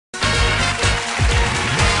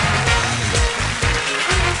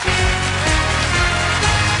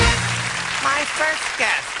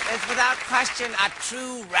without question, a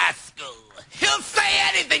true rascal. He'll say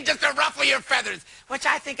anything just to ruffle your feathers, which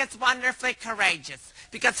I think is wonderfully courageous.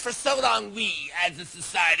 Because for so long we, as a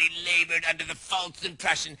society, labored under the false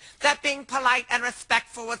impression that being polite and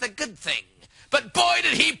respectful was a good thing. But boy,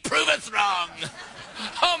 did he prove us wrong.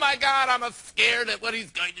 Oh, my God, I'm scared at what he's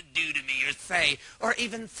going to do to me or say or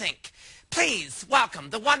even think. Please welcome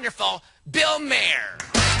the wonderful Bill Maher.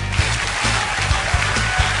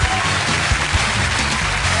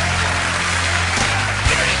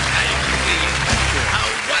 Very exciting to see you. How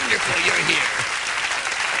wonderful you're here.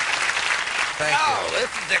 Thank you. Oh,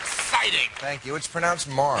 this is exciting. Thank you. It's pronounced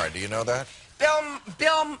Maher. Do you know that?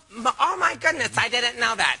 Bill, oh my goodness, I didn't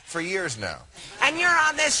know that. For years now. And you're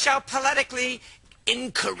on this show Politically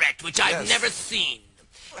Incorrect, which I've never seen.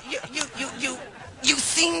 You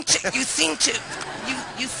seem to.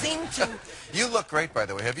 You look great, by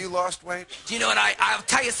the way. Have you lost weight? Do you know what, I'll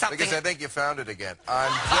tell you something. Because I think you found it again.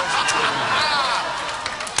 I'm just...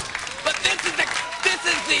 But this is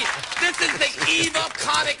the evil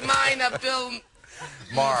comic mind of Bill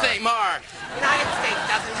Maher. Maher. The United States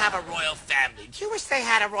doesn't have a royal family. Do you wish they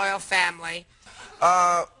had a royal family?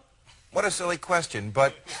 What a silly question,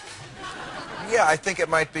 but... Yeah, I think it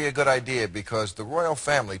might be a good idea because the royal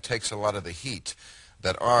family takes a lot of the heat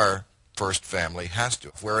that our first family has to.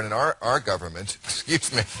 Where in our government,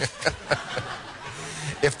 excuse me,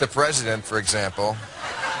 if the president, for example,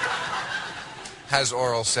 has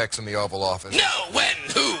oral sex in the Oval Office. No, when,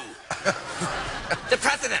 who? The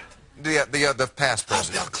president. The past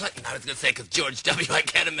president. Oh, Bill Clinton. I was going to say, because George W., I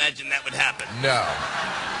can't imagine that would happen. No.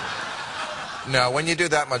 No, when you do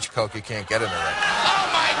that much coke, you can't get an erection. Oh,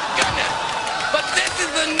 my goodness. But this is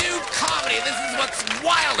the new comedy. This is what's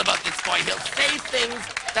wild about this boy. He'll say things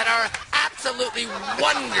that are absolutely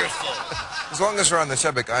wonderful. As long as we're on the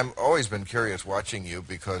subject, I've always been curious watching you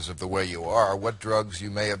because of the way you are, what drugs you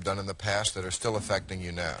may have done in the past that are still affecting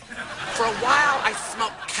you now. For a while, I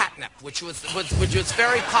smoked catnip, which was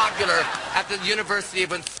very popular at the University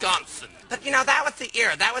of Wisconsin. But, you know, that was the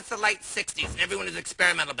era. That was the late 60s, and everyone was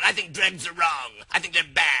experimental. But I think drugs are wrong. I think they're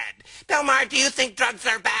bad. Bill Maher, do you think drugs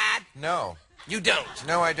are bad? No. You don't?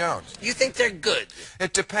 No, I don't. You think they're good?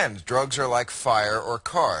 It depends. Drugs are like fire or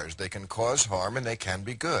cars. They can cause harm and they can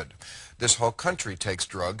be good. This whole country takes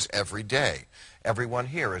drugs every day. Everyone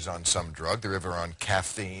here is on some drug. They're either on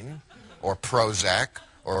caffeine or Prozac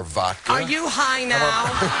or vodka. Are you high now?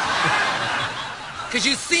 Because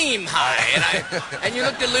you seem high, and you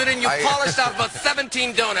look deluded, and you polished off about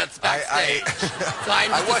 17 donuts backstage. So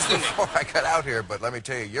I'm I was assuming. before I got out here, but let me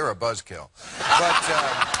tell you, you're a buzzkill. But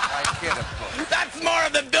I can't afford. That's more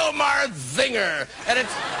of the Bill Maher zinger, and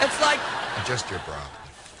it's like. Just your bra.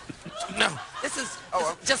 No, this is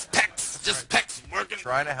just pecs, just pecs working.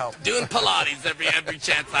 Trying to help. Doing Pilates every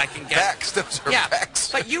chance I can get. Pecs, those are pecs.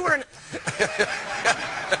 But you were in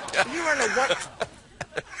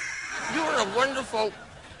a wonderful.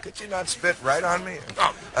 Could you not spit right on me?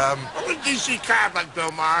 Oh, what was DC cab like,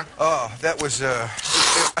 Bill Maher? Oh, that was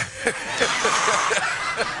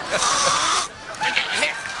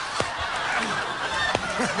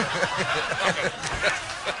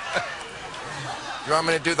You want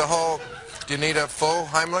me to do the whole? Do you need a full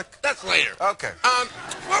Heimlich? That's later. Okay.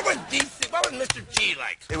 What was DC? What was Mr. G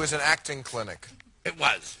like? It was an acting clinic. It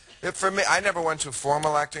was. For me, I never went to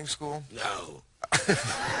formal acting school. No.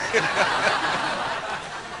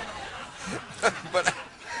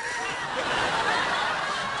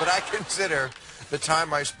 But I consider the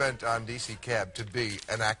time I spent on DC Cab to be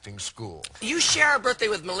an acting school. You share a birthday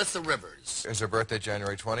with Melissa Rivers. Is her birthday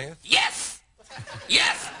January 20th? Yes!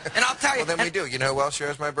 Yes! And I'll tell you... Well, then we do. You know who else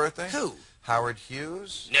shares my birthday? Who? Howard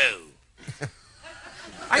Hughes. No.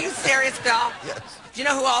 Are you serious, Bill? Yes. Do you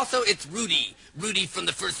know who also? It's Rudy. Rudy from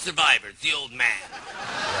the first Survivors, the old man. Yeah.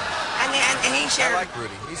 And he shared... I like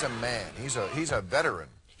Rudy. He's a man. He's a veteran.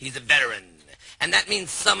 He's a veteran. And that means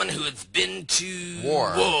someone who has been to...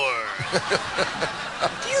 War. Do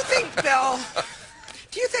you think,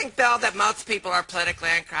 Bill, that most people are politically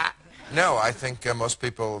incorrect? No, I think most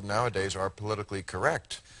people nowadays are politically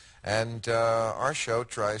correct. And our show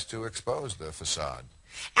tries to expose the facade.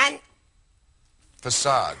 And...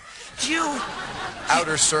 Facade.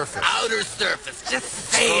 Outer surface. Outer surface. Just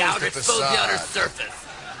say expose the outer surface.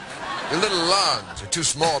 Your little lungs are too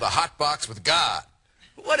small to hotbox with God.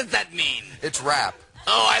 What does that mean? It's rap.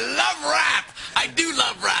 Oh, I love rap. I do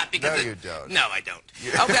love rap because No, you don't. No, I don't.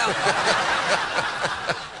 Oh,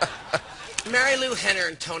 well. Mary Lou Henner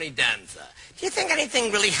and Tony Danza. Do you think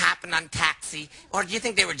anything really happened on Taxi, or do you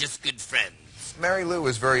think they were just good friends? Mary Lou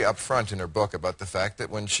was very upfront in her book about the fact that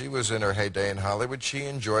when she was in her heyday in Hollywood, she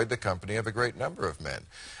enjoyed the company of a great number of men,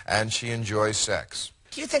 and she enjoys sex.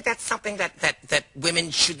 Do you think that's something that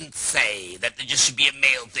women shouldn't say? That there just should be a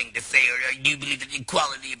male thing to say? Or do you believe in the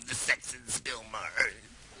equality of the sexes, Bill Maher?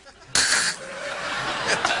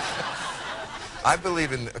 I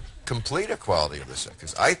believe in complete equality of the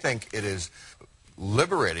sexes. I think it is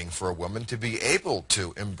liberating for a woman to be able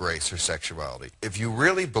to embrace her sexuality. If you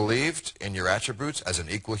really believed in your attributes as an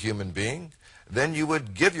equal human being, then you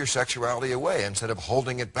would give your sexuality away instead of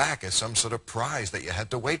holding it back as some sort of prize that you had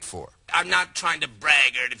to wait for. I'm not trying to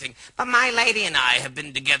brag or anything, but my lady and I have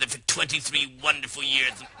been together for 23 wonderful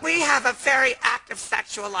years. We have a very active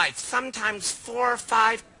sexual life, sometimes 4 or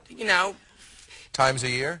 5, Times a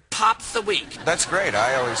year? pops a week. That's great.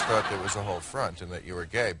 I always thought there was a whole front and that you were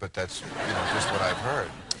gay, but that's, just what I've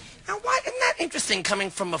heard. Now, isn't that interesting coming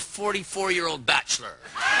from a 44-year-old bachelor?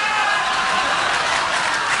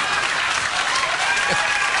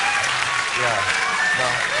 Yeah. No.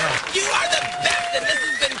 You are the best, and this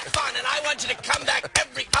has been fun, and I want you to come back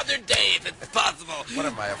every other day if it's possible. What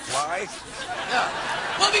am I, a fly? Yeah.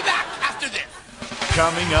 We'll be back after this.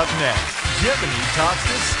 Coming up next, Jiminy talks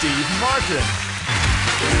to Steve Martin.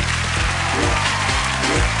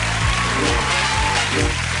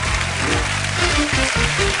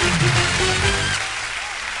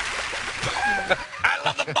 I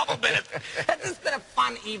love the bubble minutes. Has this been a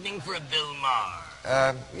fun evening for a Bill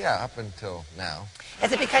Maher? Yeah, up until now.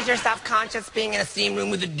 Is it because you're self-conscious being in a steam room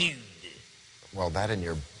with a dude? Well, that and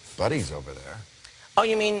your buddies over there. Oh,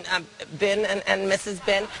 you mean Ben and Mrs.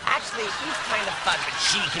 Ben? Actually, she's kind of fun, but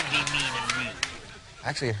she can be mean and rude.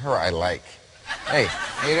 Actually, her I like. Hey,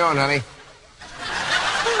 how you doing, honey?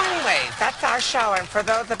 Well, anyways, that's our show, and for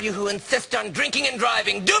those of you who insist on drinking and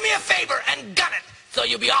driving, do me a favor and gun it, so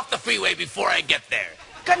you'll be off the freeway before I get there.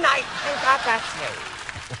 Good night, and God bless you.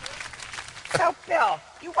 So, Bill,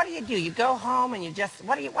 what do? You go home and you just,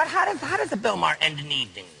 how does a Bill Maher end an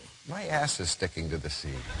evening? My ass is sticking to the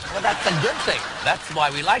seat. Well, that's a good thing. That's why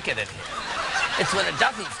we like it in here. It's when it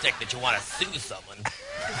doesn't stick that you want to sue someone.